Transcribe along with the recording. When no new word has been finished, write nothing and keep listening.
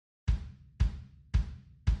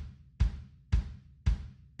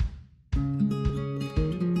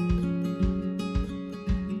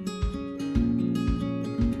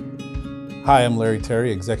Hi, I'm Larry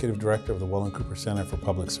Terry, Executive Director of the Weldon Cooper Center for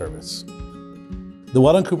Public Service. The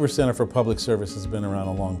Weldon Cooper Center for Public Service has been around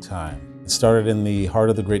a long time. It started in the heart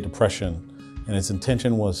of the Great Depression, and its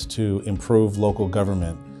intention was to improve local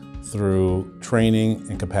government through training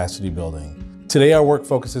and capacity building. Today our work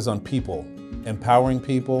focuses on people, empowering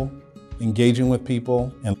people, engaging with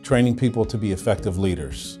people, and training people to be effective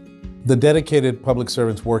leaders. The dedicated public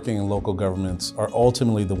servants working in local governments are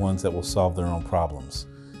ultimately the ones that will solve their own problems.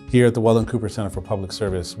 Here at the Weldon Cooper Center for Public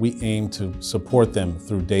Service, we aim to support them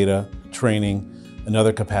through data, training, and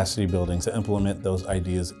other capacity buildings to implement those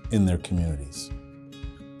ideas in their communities.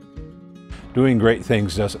 Doing great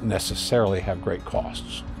things doesn't necessarily have great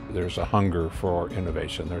costs. There's a hunger for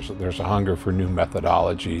innovation. There's a hunger for new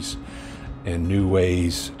methodologies and new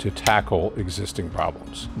ways to tackle existing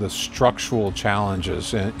problems. The structural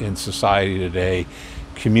challenges in society today,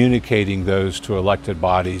 communicating those to elected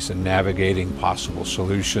bodies and navigating possible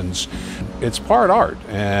solutions, it's part art.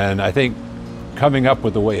 And I think coming up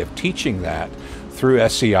with a way of teaching that through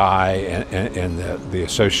SEI and the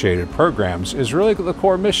associated programs is really the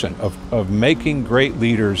core mission of making great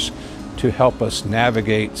leaders to help us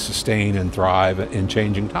navigate, sustain, and thrive in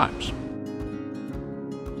changing times.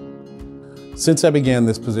 Since I began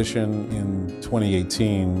this position in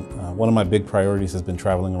 2018, one of my big priorities has been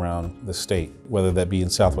traveling around the state, whether that be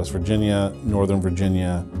in Southwest Virginia, Northern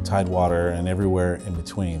Virginia, Tidewater, and everywhere in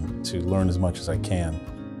between, to learn as much as I can.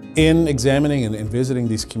 In examining and visiting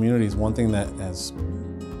these communities, one thing that has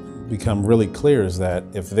become really clear is that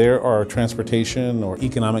if there are transportation or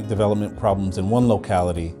economic development problems in one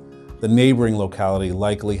locality, the neighboring locality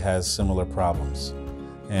likely has similar problems.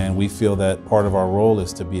 And we feel that part of our role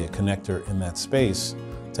is to be a connector in that space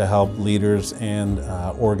to help leaders and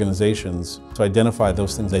organizations to identify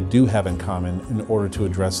those things they do have in common in order to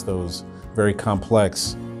address those very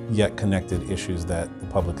complex yet connected issues that the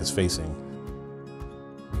public is facing.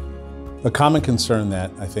 A common concern that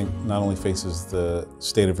I think not only faces the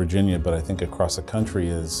state of Virginia, but I think across the country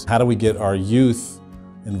is how do we get our youth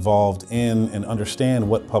involved in and understand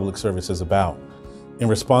what public service is about? In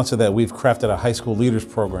response to that, we've crafted a high school leaders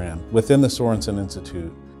program within the Sorensen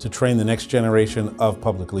Institute to train the next generation of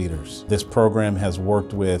public leaders. This program has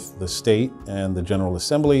worked with the state and the General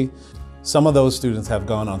Assembly. Some of those students have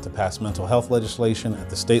gone on to pass mental health legislation at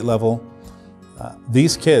the state level.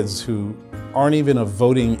 These kids who aren't even of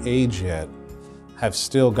voting age yet have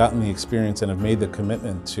still gotten the experience and have made the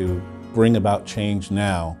commitment to bring about change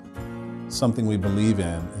now. Something we believe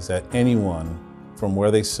in is that anyone from where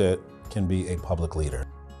they sit can be a public leader.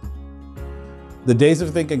 The days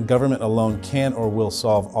of thinking government alone can or will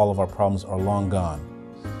solve all of our problems are long gone.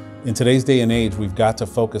 In today's day and age, we've got to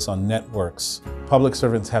focus on networks. Public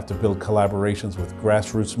servants have to build collaborations with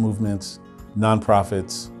grassroots movements,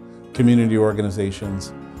 nonprofits, community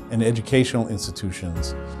organizations, and educational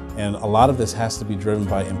institutions. And a lot of this has to be driven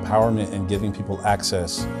by empowerment and giving people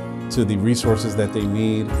access to the resources that they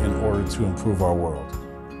need in order to improve our world.